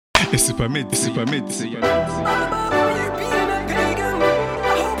Et c'est pas mid, c'est pas mid, c'est pas mid.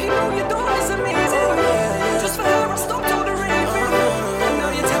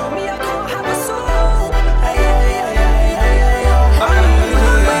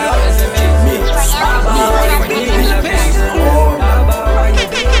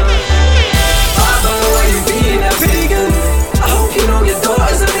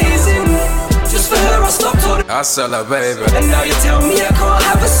 I sell her, baby. And now you tell me I can't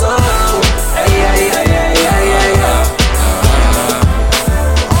have a soul. Ay, ay, ay, ay, ay, ay, ay.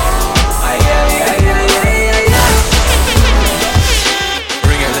 Ay, ay, ay, ay, ay, ay, ay.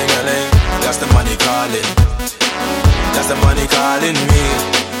 Ring-a-ling-a-ling, that's the money calling. That's the money calling me.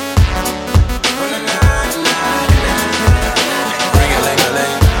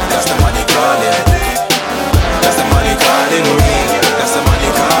 Ring-a-ling-a-ling, that's the money calling. That's the money calling me. That's the money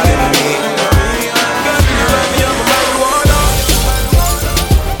calling me.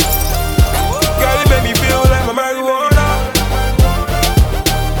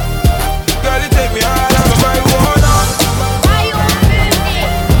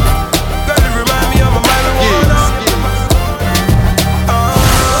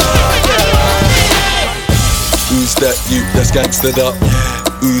 That you that's gangstered up.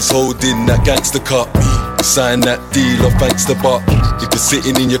 Who's holding that gangster cup? Sign that deal or thanks the buck. If you're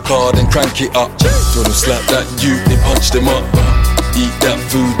sitting in your car, then crank it up. When them slap that you, they punch them up. Eat that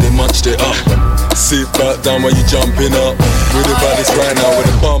food, they munched it up. Sit back down while you jumping up. We're the baddest right now with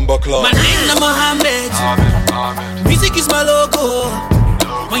a bumper club. My name is Mohammed. Music is my logo.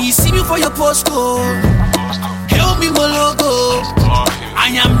 When you see me for your postcode, help me my logo. I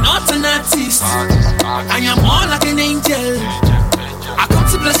am not an artist. I am more like an angel. I come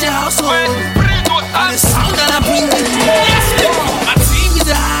to bless your household. And the sound that I bring to you. My team is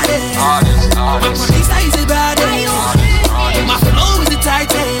the hardest. My producer is the baddest. My flow is the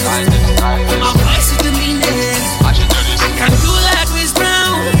tightest. My voice is the meanest. I can do like Chris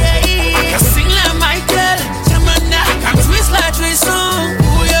Brown. I can sing like Michael. I can twist like Trey Songz.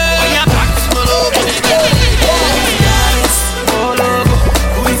 Oh yeah. Oh yeah, back to my logo.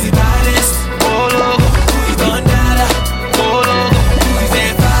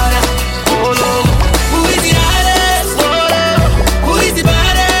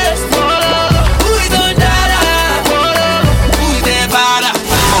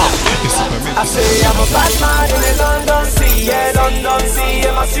 I say I'm a bad man in the London Sea, yeah, London Sea,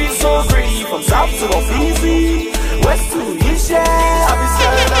 and my streets so free. From south to North Easy, west to east, yeah, I be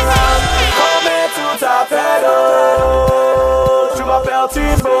sailing around, coming to Torpedo. Through my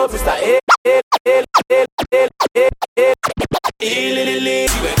belting road, Mr.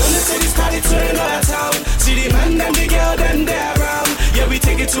 We're gonna see this party turn our town. See the man and the girl, then they're around. Yeah, we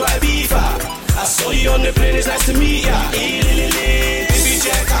take it to Ibiza. I saw you on the plane, it's nice to meet ya. Baby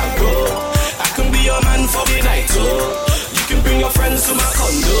Jack, I'll go. Be your man for the night, oh. You can bring your friends to my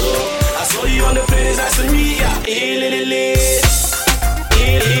condo. I saw you on the plane, it's nice to meet ya.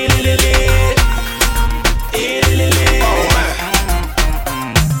 Oh man.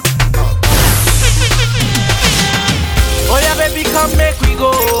 Oh yeah, baby, come make we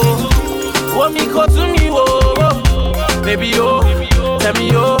go. Want me go to me, oh. Baby, oh, tell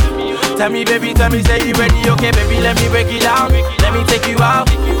me, oh. Tell me, baby, tell me, say you ready, okay, baby, let me break it down. Let me take you out,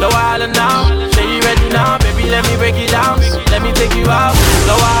 no island now. Say you ready now, baby, let me break it down. Let me take you out,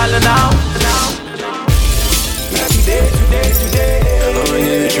 no island now. Not today. I'm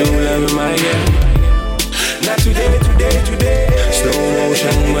bringing the true love in my ear. Not today. Slow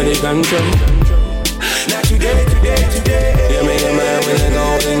motion, but it control. Not today. You make a man when I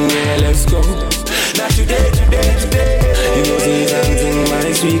go in, yeah, let's go. Not today. You go see something,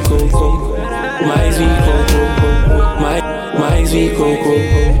 my sweet cocoa. My sweet cocoa. My sweet cocoa.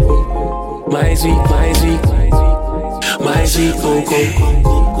 My sweet cocoa. My sweet cocoa.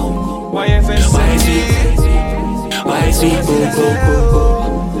 My sweet cocoa.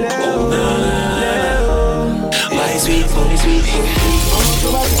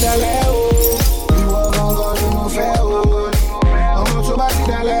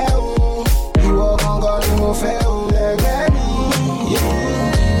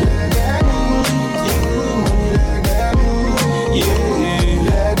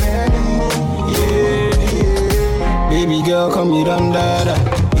 Baby girl, come here under that.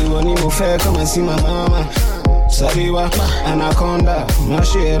 You want me fair, come and see my mama. Sariwa, anaconda, my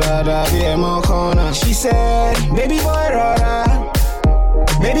shit, be in my corner. She said, baby boy, rara,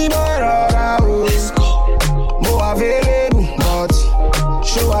 let's go. More available, but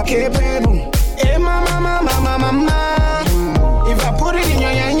show I capable. Hey, mama. If I put it in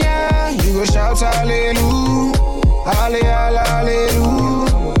your yanya, you go shout hallelujah, hallelujah,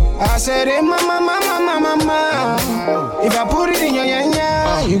 I said, hey, mama, mama, mama, mama. If I put it in your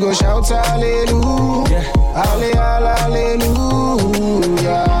yanya, you go shout hallelujah. Hallelujah.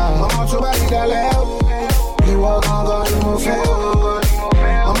 Mama, so bad, you walk on God, you move fail.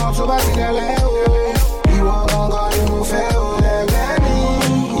 Mama, so bad, you walk on God, you move fail.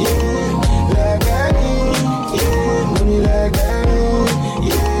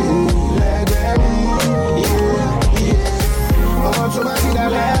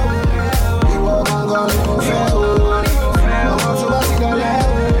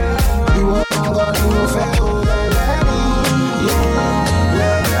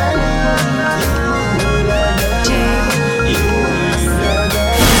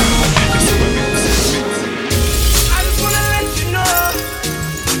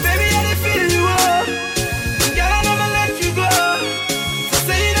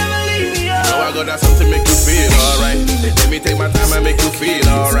 Take my time and make you feel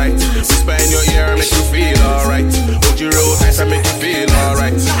alright. Whisper in your ear and make you feel alright. Hold you real tight and make you feel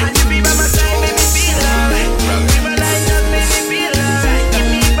alright. You be by my side, make me feel alright. Give my life, just make me feel alright. Give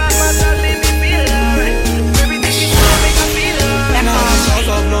me by my side, make me feel alright. Everything you show, make me feel alright. Now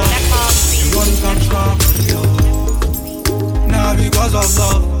because of love, you don't capture my now because of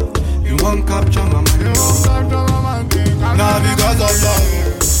love, you won't capture my mind. Now because of love,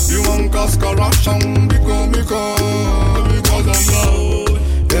 you won't cause corruption. Because of love,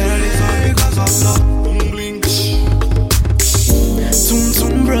 girl, it's all because of love. Blink. Tum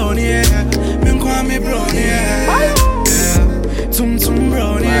tum brown, yeah. Me call me brown, yeah. Tum tum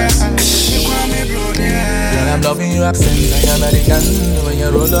brown, yeah. Me call me brown, yeah. Girl, I'm loving your accent, like American. When you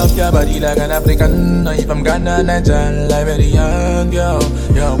roll up your body like an African. If I'm Ghana, Niger, Liberian, girl,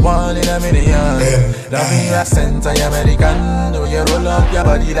 you're one in a million. Loving your accent, like American. When you roll up your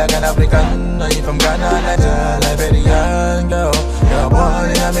body like an African. If I'm Ghana, Niger, Liberian, girl, you're one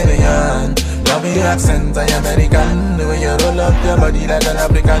in a million. Loving your accent, like American. When you roll up your body like an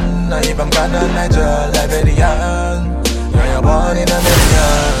African. If I'm Ghana, Niger, Liberian, you're one in a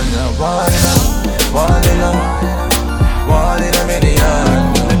million. You're one in a million. One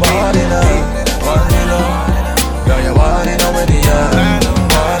in a, girl, you're one in a million.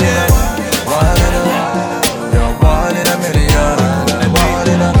 You're one in a million.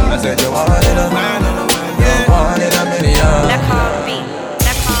 I said you're one in a million.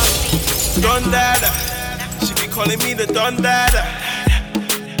 Don Dada, she be calling me the Don Dada.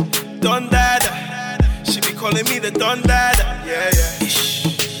 Don Dada, she be calling me the Don Dada. Yeah.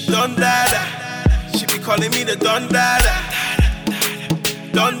 Don Dada, she be calling me the Don Dada.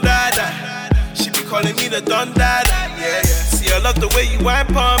 Don Dada, she be calling me the Don Dada. Yeah. See, I love the way you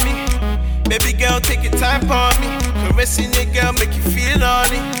whine on me. Baby girl, take your time on me. Caressing your girl, make you feel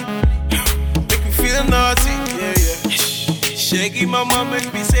naughty. Make me feel naughty. Yeah. Shaggy mama,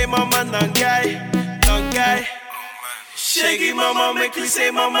 make me say mama nangai. Shaggy mama, make me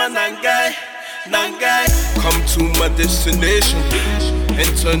say mama nangai. Come to my destination.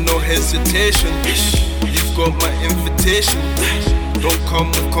 Enter no hesitation. You've got my invitation. Don't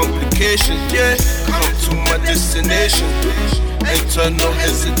come with complications. Yeah, come to my destination. Enter no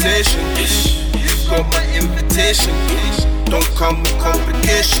hesitation. You've got my invitation. Don't come with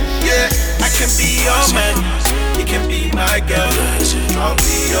complications. Yeah, I can be your man. You can be my girl. I'll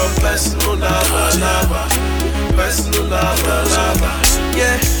be your personal lover. Personal lover.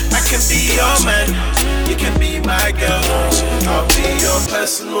 Yeah, I can be your man. You can be my girl. I'll be your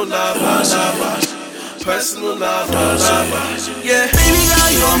personal lover. Personal lover. Yeah, Baby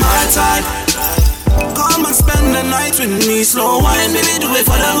girl, you're my type. Come and spend the night with me. Slow wine, baby, do it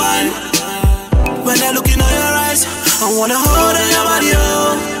for the wine. When I look into your eyes, I wanna hold on your body,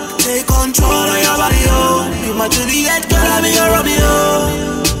 oh. Take control of your body, oh. You my Juliet, girl, I'll be your Romeo.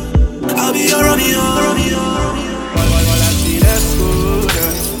 I'll be your Romeo. Let's go,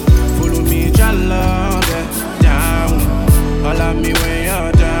 follow me, jalla, down. Follow me when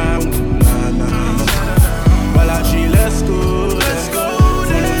you're down. Balaji, let's go,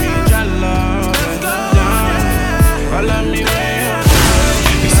 follow me, jalla, down. Follow me when you're down.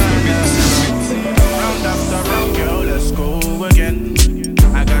 Round after round, girl, let's go again.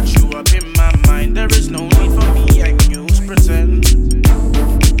 I got you up in my mind. There is no need for me, I can use pretend.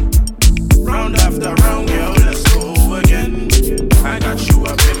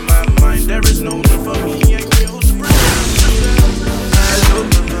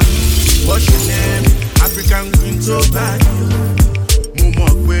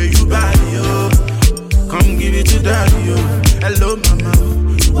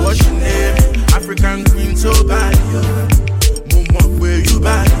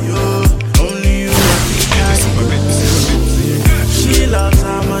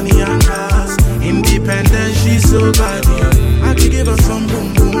 so bad, yeah. I could give her some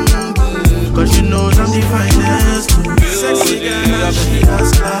boom boom boom, cause she knows I'm the finest. Sexy girl and she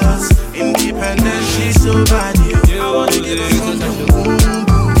has class. Independent, she's so bad, yeah. I wanna give her some boom boom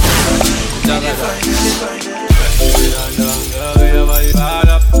boom.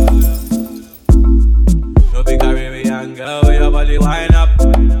 No big Caribbean girl, with your body wind up.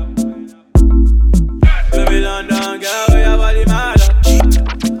 Baby London girl, with your body mad up.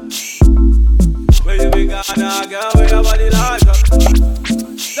 Where you be Ghana girl, with your body large up.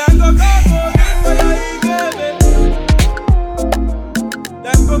 Then go police for your baby.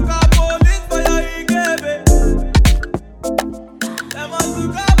 Then go police for your baby. Then must go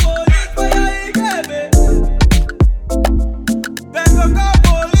police for your baby. Then go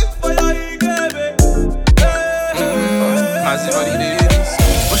police for your baby. As if I did this,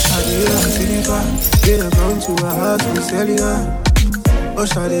 oh shawty, I'm feeling bad. Get a gun to a house and sell it out. Oh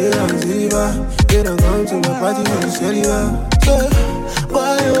shawty, I'm feeling bad. Get a gun to a party and sell it out.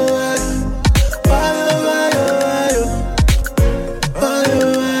 Why oh why? Why oh why oh why oh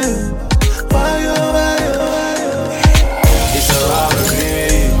why oh why oh why? It's a robbery.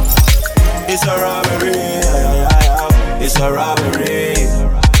 It's a robbery. It's a robbery.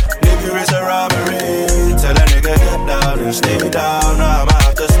 Nigga, it's a robbery. Tell a nigga get down and stay down. Now I'ma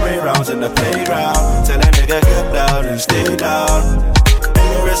have to spray rounds in the playground. Tell a nigga get down and stay down.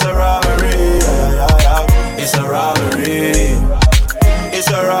 Nigga, it's a robbery. It's a robbery. It's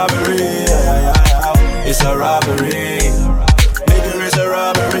a robbery. It's a robbery. Nigga, it's a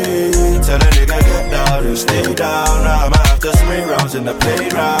robbery. Tell a nigga get down and stay down. Now I'ma have to spray rounds in the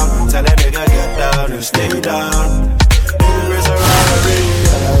playground. Tell a nigga get down and stay down. Nigga, it's a robbery.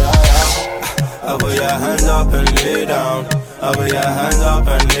 I put your hands up and lay down. I put your hands up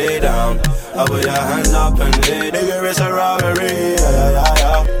and lay down. I put your hands up and lay down. Nigga, it's a robbery.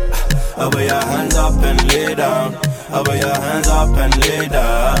 I put your hands up and lay down. I put your hands up and lay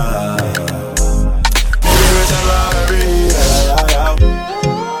down. Nigga, it's a robbery.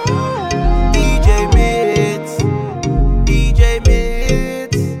 DJ Beats. DJ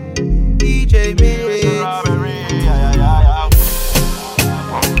Beats. DJ Beats.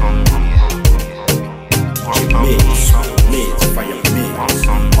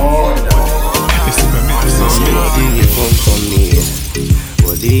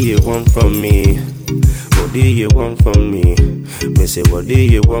 What do you want from me? What do you want from me? Me say, what do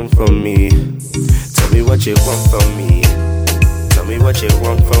you want from me? Tell me what you want from me. Tell me what you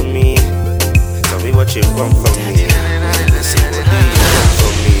want from me. Tell me what you want from me. Me say, what do you want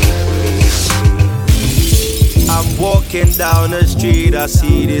from me? I'm walking down the street, I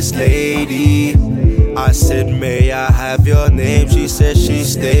see this lady. I said, may I have your name? She said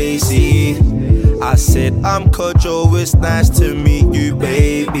she's Stacy. I said, I'm Kojo, it's nice to meet you,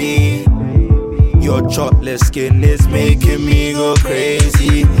 baby. Your chocolate skin is making me go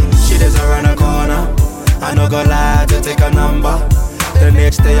crazy. She lives around the corner, I no go lie to take a number. The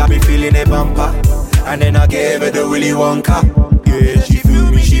next day I be feeling a bumper, and then I gave her the Willy Wonka. Yeah, she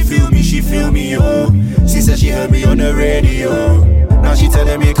feel me, she feel me, she feel me, oh. She said she heard me on the radio. Now she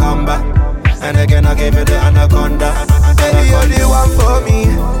telling me come back, and again I gave her the anaconda. Baby, you're the one for me,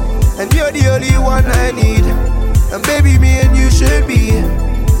 and you're the only one I need. And baby, me and you should be.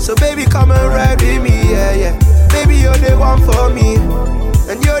 So baby, come and ride with me, yeah, yeah. Baby, you're the one for me,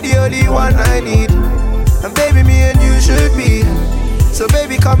 and you're the only one I need. And baby, me and you should be. So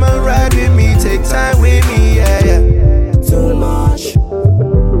baby, come and ride with me, take time with me, yeah, yeah. Too much.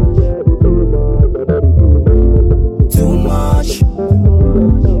 Too much.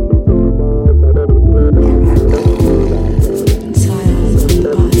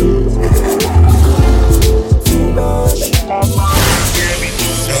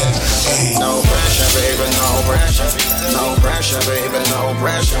 No pressure, baby, no pressure. No pressure, baby, no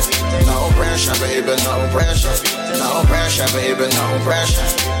pressure. No pressure, baby, no pressure. No pressure, baby, no pressure.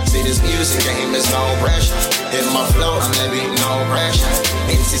 See, this music game is no pressure. Hit my flow, and there be no pressure.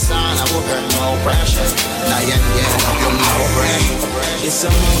 It's the sign, I will have no pressure. Now, yeah, no pressure. It's a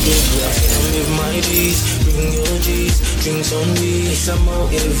motive, yeah. Live my G's, bring your G's, drinks on me. It's a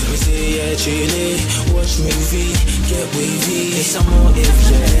motive, we say yeah, chilly. Watch movie, get wavy. It's a motive,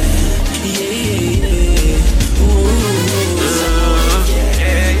 yeah. Yeah, yeah, yeah. Ooh, it's a motive,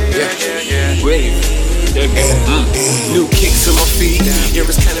 yeah. Wave. New kicks on my feet, yeah,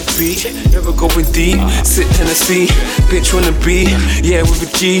 it's kinda beat. Never going deep, sit Tennessee. Bitch wanna be, yeah, with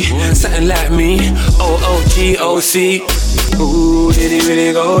a G. Something like me, O-O-G-O-C. Ooh, did he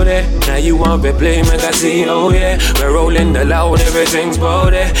really go there? Now you want to play magazine, oh yeah. We're rolling the loud, everything's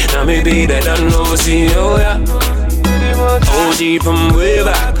there. Now maybe they don't know, see, oh yeah. OG from way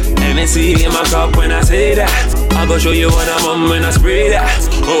back, and Hennessy in my cup when I say that. I go show you what I'm on when I spray that.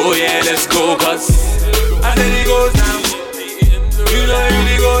 Oh yeah, let's go, cause I said it goes down. You know it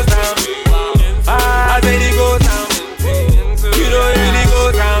really goes down. I said it goes down. You know it really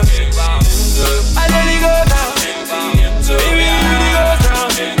goes down. I said it goes down. It really goes down.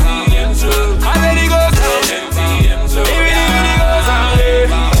 I said it goes down. It really goes down.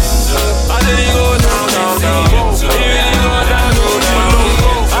 I said it goes down, down, down. It really goes down, down, down.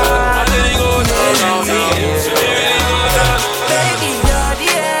 I said it goes down, down, down. It really goes down. Baby, you're the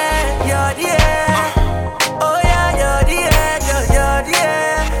air, you're the air. Oh yeah, you're the air, you're the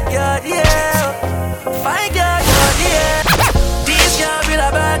air, you're the air. Fine girl, you're the air. This girl feel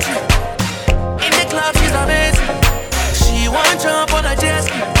about you. In the club, she's amazing. She won't jump on a jet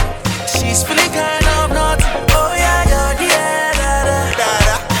ski. She's feeling kind of naughty. Oh yeah, you're the air, da da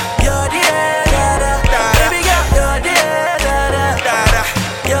da. You're the air, da da da. Baby girl, you're the air, da da da.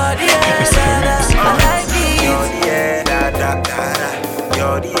 You're the air, da da. I like it. You're the air, da da da.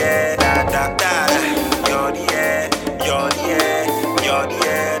 You're the air, da da da. You're the air, you're the air, you're the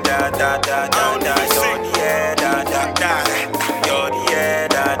air, da da da da da. You're the air, da da da. You're the air,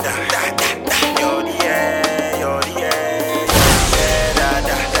 da da da. You're the air, you're the air, da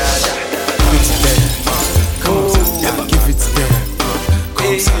da da da. Give it to them, come on, give it to them, come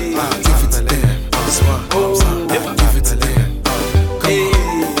on, give it to them, this one, give it to them, come on, give it to them,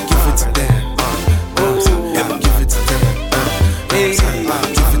 give it to them, give it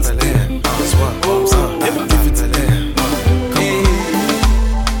to them, this one, give it to them, come on.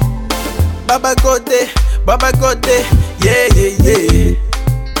 Baba Gode, yeah, yeah, yeah.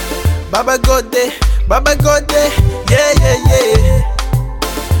 Baba Gode, yeah, yeah, yeah.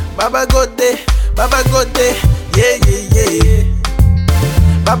 Baba Gode, yeah, yeah, yeah.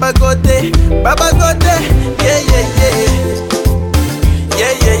 Baba Gode, yeah, yeah, yeah.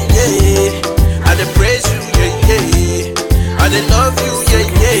 Yeah, yeah, yeah. I dey praise you, yeah, yeah. I dey love you, yeah,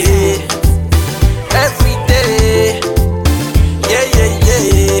 yeah. Every day, yeah, yeah,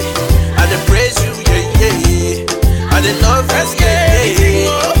 yeah. I dey praise you, yeah, yeah. I dey love you, yeah,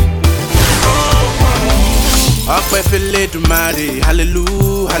 yeah. Ọpẹ́ f'Elédùmarè,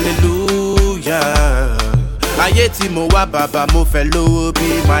 hallelujah, hallelujah. Ayé tí mo wá bàbá mo fẹ́ lówó bí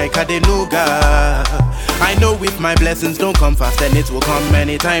Mike Adenuga. I know if my blessings don't come fast, then it will come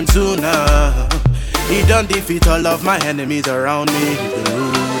anytime sooner. He done defeat all of my enemies around me.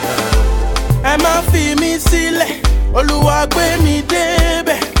 Ẹ má fi mí sílẹ̀, Olúwa gbé mi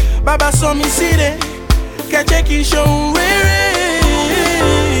débẹ̀. Bàbá sọ mí síre, kẹ́jẹ́ kí n ṣohun rere.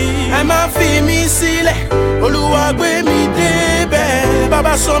 Ẹ má fi mí sílẹ̀, Olúwa gbé mi débẹ̀.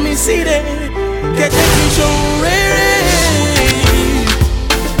 Bàbá sọ mí síre, kẹ́jẹ́ kí n ṣohun rere.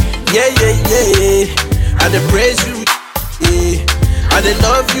 Yeah, yeah, yeah. I dey praise you, yeah. I dey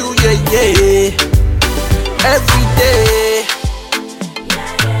love you, yeah, yeah. Every day.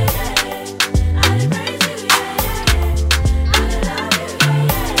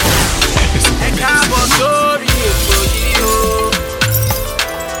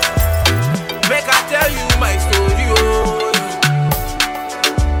 Make I tell you my story, oh.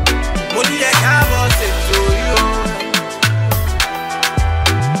 Money I have on story, oh.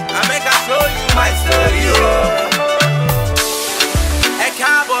 I make I show you my story, oh. I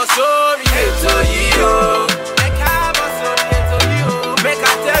have a story, oh. I have a story, oh. Make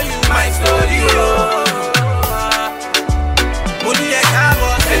I tell you my story, oh. Money I have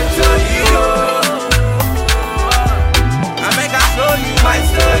on story, oh. I make I show you my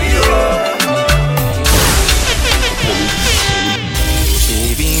story, oh.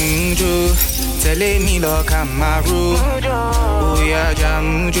 Tell me look at my room. Oh yeah,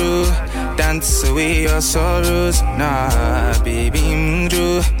 Jamujo. Dance away your sorrows. Nah, baby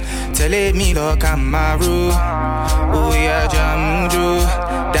Mujo. Tell me look at my room. Oh yeah, Jamujo.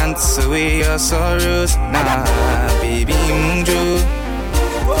 Dance away your sorrows. Nah, baby Mujo.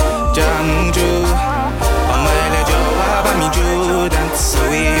 Jamujo. I'm gonna let me jo. Dance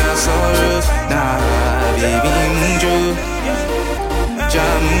away your sorrows. Nah, baby Mujo.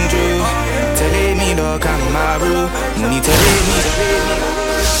 Jamujo. Tell me look at my room. Money tell me.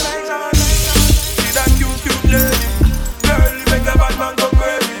 See that cute lady, girl, make a bad man go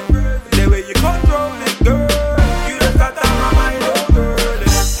crazy. The way you control me, girl, you just got on my mind, oh girl.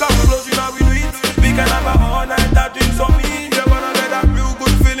 Come close, you know we do it. We can have a all night that drinks on me. You're gonna get that real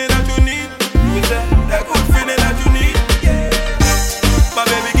good feeling that you need. You say that good feeling that you need. Yeah.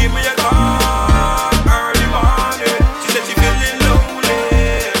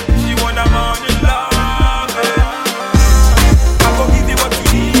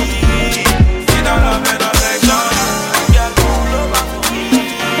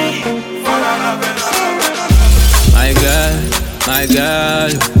 my girl.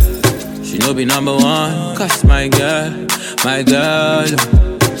 She no be number one, cause my girl.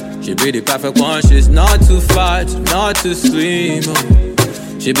 She be the perfect one, she's not too fat, not too slim.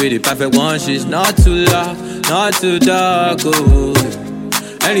 Oh. She be the perfect one, she's not too loud, not too dark. Oh.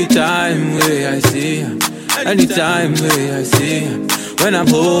 Anytime where I see her, anytime where I see her, when I'm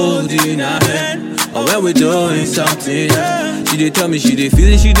holding her hand, or when we're doing something, she dey tell me she dey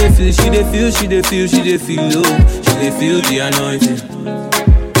feel it, she dey feel it, she dey feel, she dey feel, she dey feel, oh, she dey feel the anointing.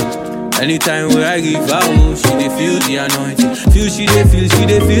 Anytime where I give out, she dey feel the anointing. Feel, she dey feel, she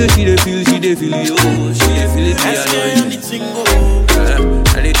dey feel, she dey feel, she dey feel, oh, she dey feel the anointing.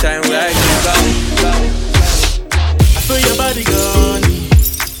 Anytime where I give out, I feel your body gone.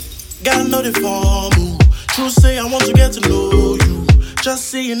 Gotta know the form. True say I want to get to know you. Just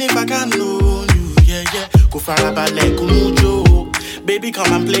seeing if I can know you. Yeah, yeah. Go far about like Kumujo. Baby,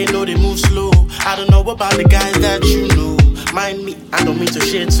 come and play, know they move slow. I don't know about the guys that you know. Mind me, I don't mean to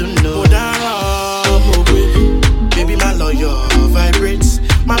share to know. Baby, my lawyer vibrates.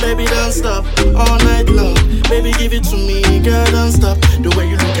 My baby don't stop all night long. Baby, give it to me, girl, don't stop. The way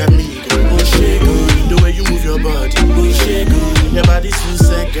you look at me, girl, go shake. The way you move your body, go shake. Your body's too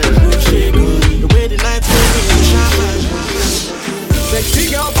sick, girl, go shake. The way the night's moving, shine.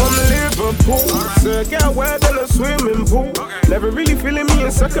 Sexy girl from Liverpool. So girl wet in a swimming pool. Never really feeling me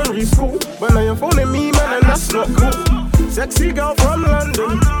in secondary school, but now you're phoning me, man, and that's not cool. Sexy girl from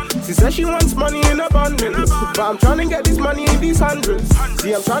London. She says she wants money in abundance, but I'm trying to get this money in these hundreds.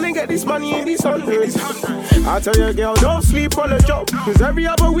 See, I'm trying to get this money in these hundreds. I tell you, girl, don't sleep on the job, cause every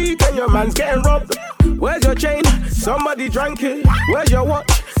other weekend your man's getting robbed. Where's your chain? Somebody drank it. Where's your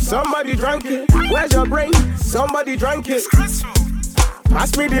watch? Somebody drank it. Where's your brain? Somebody drank it.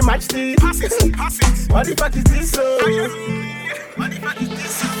 Pass me the matchstick. What the fuck is this?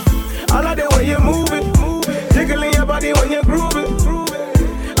 I like the way you move it, jiggling your body when you groove it.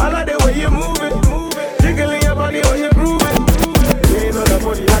 I like the way you move it, jiggling your body when you groove it. Ain't on the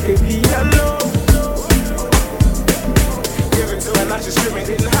body like a piano. Give it to her, now she's screaming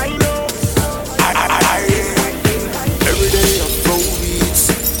in high notes. Every day I'm Afrobeats,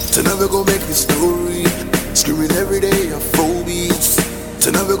 to never go make history. Screaming every day Afrobeats,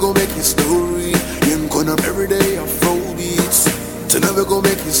 to never go make history. You gonna every day Afrobeats, to never go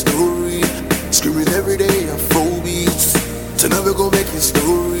make history. Screaming every day Afrobeats, to never go make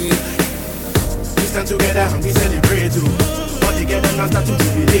history. We stand together and we celebrate too. All together now start to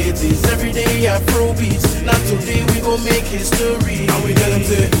jubilate. It's every day Afrobeats. Not today we gon' make history. And we tell them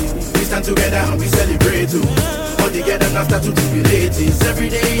to, we stand together and we celebrate too. All together now start to jubilate. It's every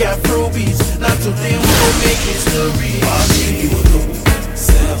day Afrobeats. Not today we gon' make history. Papi ni moto,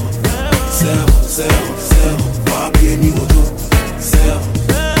 sell, sell, sell, sell. Papi ni moto, sell,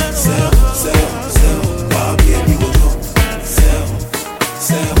 sell, sell, sell. Papi ni moto, sell,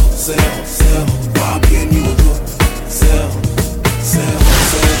 sell, sell, sell. Papi ni moto, sell, sell,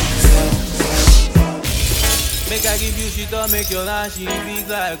 sell, sell. Make I give you shit up, make your life she big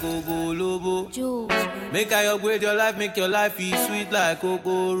like Coco Lobo. Make I upgrade your life, make your life be sweet like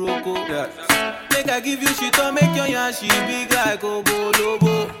Coco Roco. Yeah. Make I give you shit up, make your yarn she big like Coco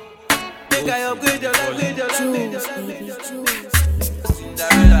Lobo. Make I upgrade your life, make your life, make your life, make your life.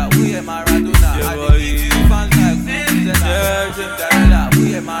 Cinderella, we are Maradona. I dey give you fans like Vuvuzela. Cinderella,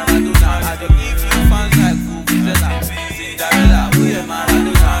 we are Maradona. I dey give you fans like Vuvuzela. Cinderella, we are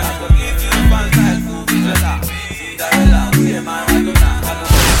Maradona. I go give you fans like Vuvuzela. Cinderella, we are Maradona. I go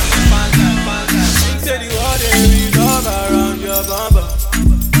give you fans like. Say the world they revolve around your bumper.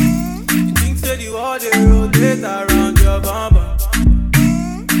 You think say the world they rotate around your bumper.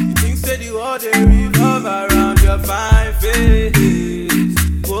 You think say the world they revolve around your fine face.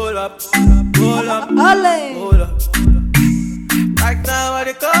 Hold up, hold up, hold up. Right now I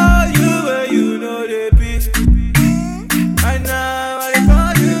they call you where you know they be. Right now I they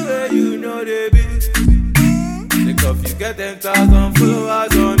call you where you know they be. Think of you get 10,000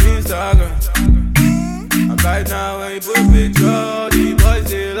 followers on Instagram. And right now when you put picture, the boys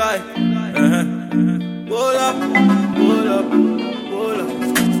they like. Hold up, hold up, hold up.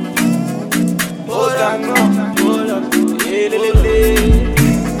 Hold up, hold up, hold up,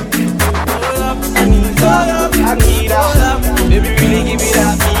 I need that. Baby, really give me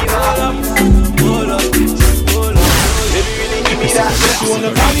that. Hold up, hold up, baby, really give me that. She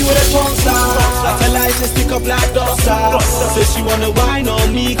wanna party with a porn star. I tell her just stick up like Dosta. Says she wanna wine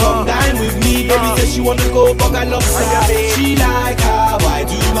on me, come dine with me. Baby says she wanna go bug alongside. She like how I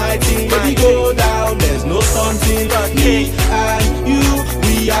do my thing. Baby go down, there's no stunting. Me and you,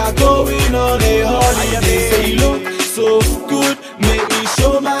 we are going on a holiday. Say you look so good, make me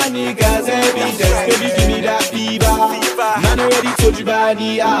show my niggas evidence. Baby give me that fever, man already I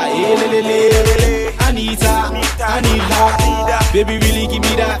need Anita, I need her. Baby, really give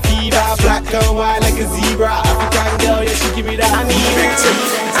me that feeder. Black and white like a zebra. African girl, yeah, she give me that. I need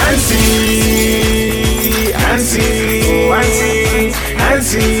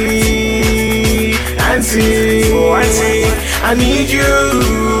Auntie, I need you,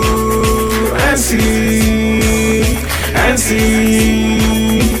 Auntie.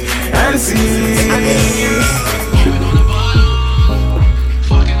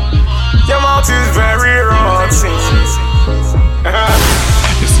 Your mouth is very rotten.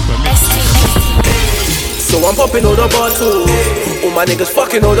 So I'm popping all the bottles. All my niggas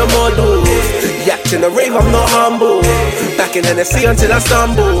fucking all the models. Yacht in the rave, I'm not humble. Back in Hennessy until I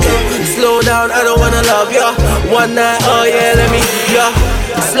stumble. Slow down, I don't wanna love ya. One night, oh yeah, let me ya.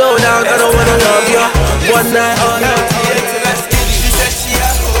 Slow down, I don't wanna love ya. One night, oh yeah. She said she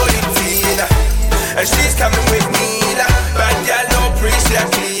a holy Tina, and she's coming with me. Bad girl, no priest, she a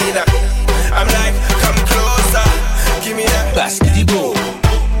cleaner. I'm like, come closer, give me that baskety ball.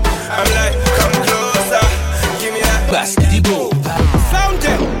 I'm like, come closer, give me that baskety ball. Sound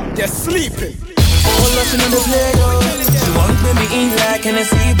them, they're sleeping. Oh, lotion on the play, yo. She want me in like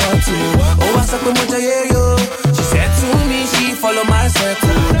Hennessy bottle. Oh, I suck with much yo. She said to me, she follow my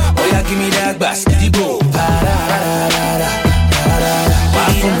circle. Oh, yeah, give me that baskety ball.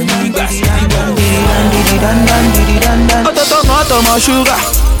 Toma sugar,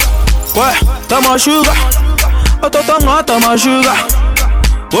 ouais, toma sugar. Toma sugar,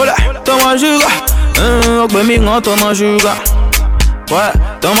 voilà, toma sugar. Baby, toma sugar, ouais,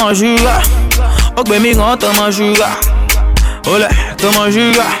 toma sugar. Baby, toma sugar, voilà, toma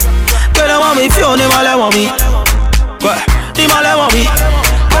sugar. Tell them what me feel, they want want me. Ouais, they want me.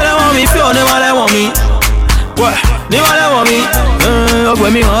 Tell them what me feel, they want me. Ouais, they want me.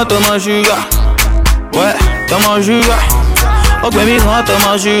 Baby, toma sugar, ouais, toma sugar. Oh baby,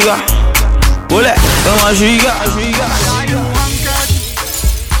 toma sugar. Ole, toma sugar.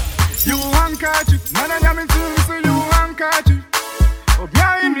 You handkerchief, man, I'm coming to me, so you handkerchief. Oh,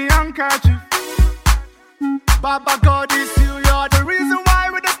 behind me handkerchief. Baba God is you, you're the reason why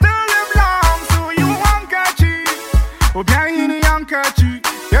we still live long. So you handkerchief. Oh, behind me handkerchief.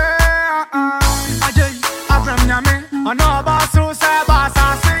 Yeah, Ajay, Abram Yame, I know about so sad, but I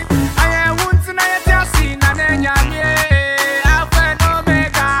say, I ain't want to know your scene, and then Yame.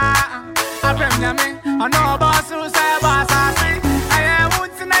 I know about suicide, but I say I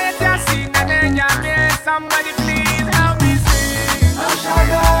want to know your scene, and then you somebody please help me sing. Oh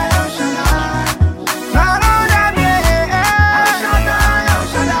Shaddai, oh Shaddai, no, oh Shaddai, oh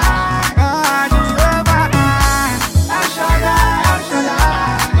Shaddai, Jehovah, oh Shaddai, oh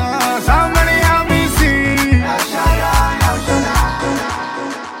Shaddai, somebody help me sing. Oh Shaddai, oh Shaddai.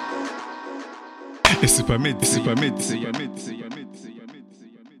 Et c'est pas med.